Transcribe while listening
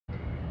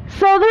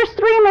So there's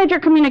three major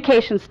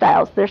communication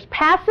styles. There's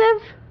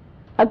passive,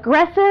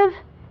 aggressive,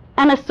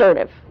 and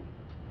assertive.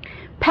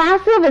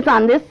 Passive is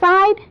on this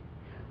side,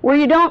 where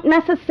you don't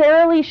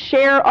necessarily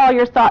share all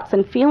your thoughts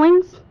and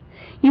feelings.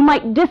 You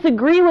might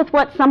disagree with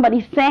what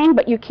somebody's saying,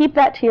 but you keep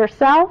that to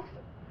yourself.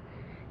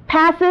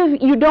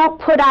 Passive, you don't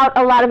put out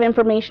a lot of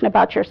information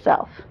about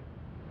yourself.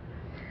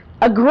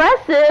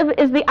 Aggressive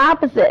is the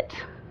opposite.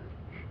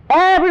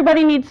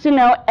 Everybody needs to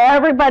know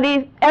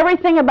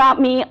everything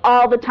about me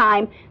all the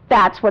time.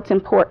 That's what's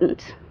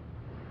important.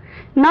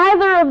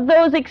 Neither of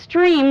those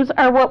extremes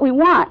are what we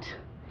want.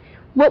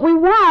 What we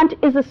want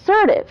is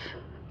assertive,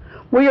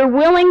 where you're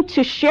willing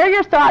to share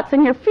your thoughts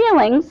and your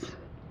feelings,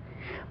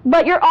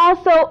 but you're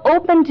also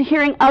open to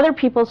hearing other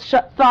people's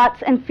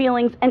thoughts and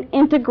feelings and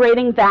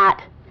integrating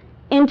that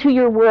into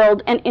your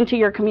world and into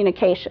your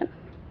communication.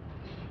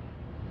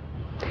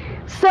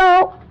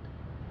 So,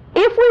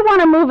 if we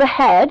want to move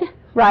ahead,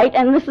 right,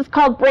 and this is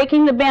called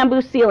breaking the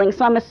bamboo ceiling,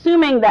 so I'm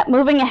assuming that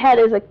moving ahead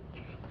is a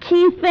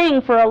key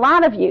thing for a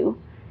lot of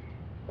you.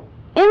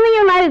 In the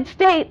United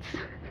States,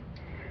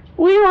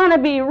 we want to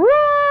be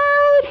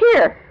right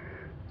here,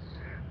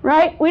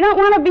 right? We don't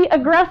want to be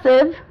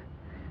aggressive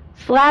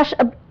 /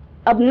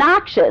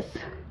 obnoxious,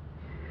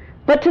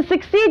 but to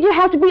succeed you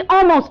have to be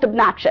almost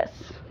obnoxious,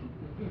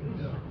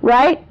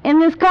 right? In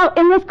this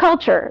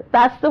culture,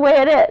 that's the way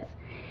it is.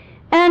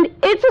 And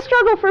it's a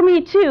struggle for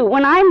me too.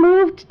 When I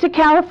moved to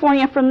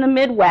California from the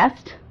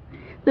Midwest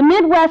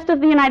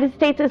of the United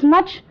States is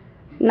much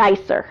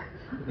nicer,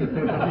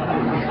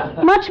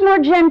 much more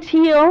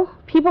genteel.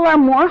 People are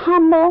more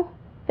humble.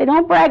 They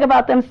don't brag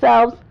about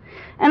themselves.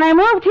 And I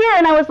moved here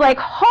and I was like,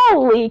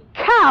 holy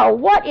cow,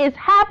 what is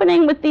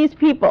happening with these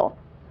people?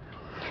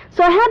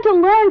 So I had to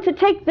learn to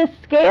take this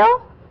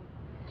scale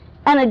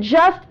and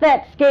adjust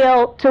that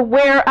scale to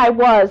where I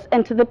was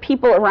and to the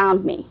people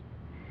around me.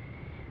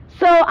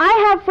 So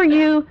I have for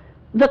you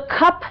the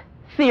cup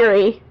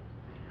theory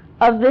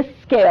of this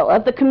scale,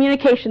 of the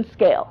communication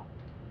scale.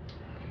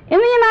 In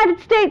the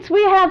United States,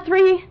 we have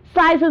 3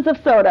 sizes of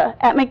soda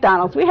at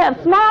McDonald's. We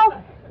have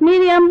small,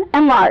 medium,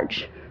 and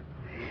large.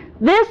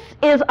 This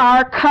is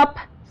our cup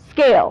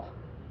scale.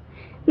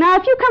 Now,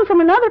 if you come from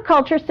another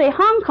culture, say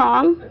Hong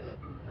Kong,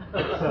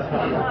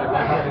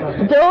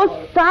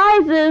 those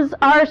sizes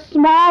are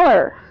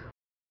smaller.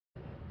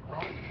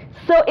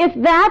 So if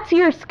that's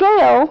your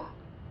scale,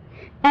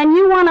 and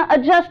you want to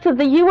adjust to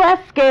the U.S.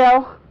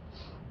 scale,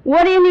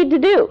 what do you need to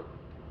do?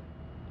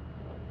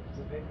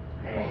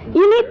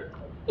 You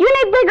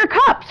need bigger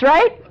cups,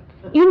 right?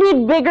 You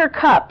need bigger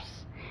cups.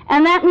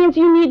 And that means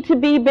you need to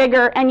be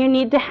bigger and you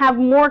need to have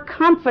more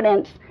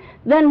confidence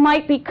than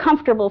might be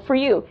comfortable for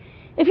you.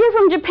 If you're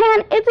from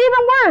Japan, it's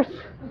even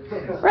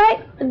worse,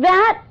 right?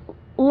 That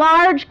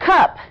large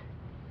cup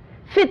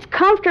fits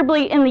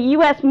comfortably in the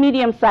U.S.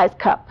 medium-sized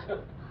cup.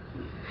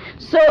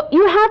 So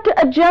you have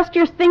to adjust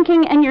your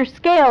thinking and your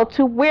scale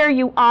to where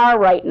you are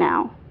right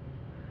now.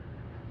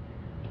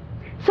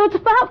 So it's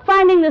about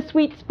finding the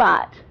sweet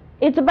spot.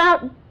 It's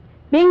about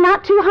being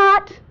not too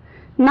hot,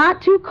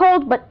 not too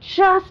cold, but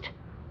just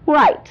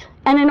right.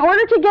 And in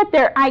order to get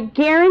there, I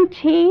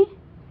guarantee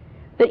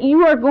that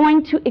you are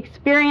going to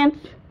experience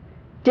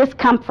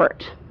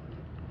discomfort.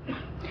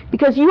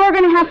 Because you are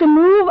going to have to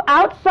move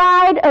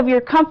outside of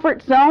your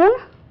comfort zone.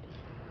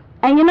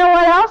 And you know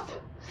what else?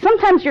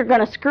 Sometimes you're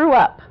going to screw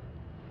up.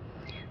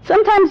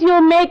 Sometimes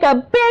you'll make a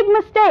big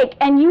mistake,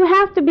 and you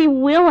have to be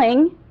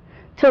willing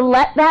to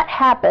let that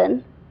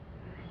happen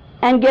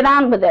and get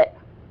on with it.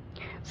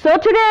 So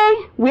today,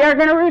 we are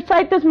going to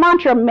recite this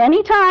mantra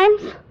many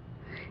times.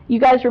 You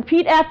guys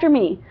repeat after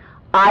me.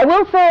 I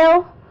will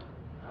fail,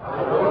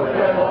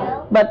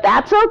 but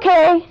that's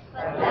okay,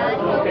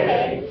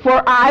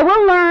 for I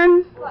will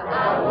learn,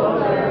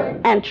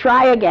 and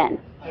try again.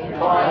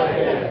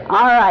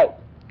 All right.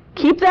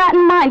 Keep that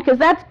in mind, because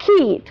that's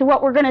key to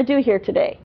what we're going to do here today.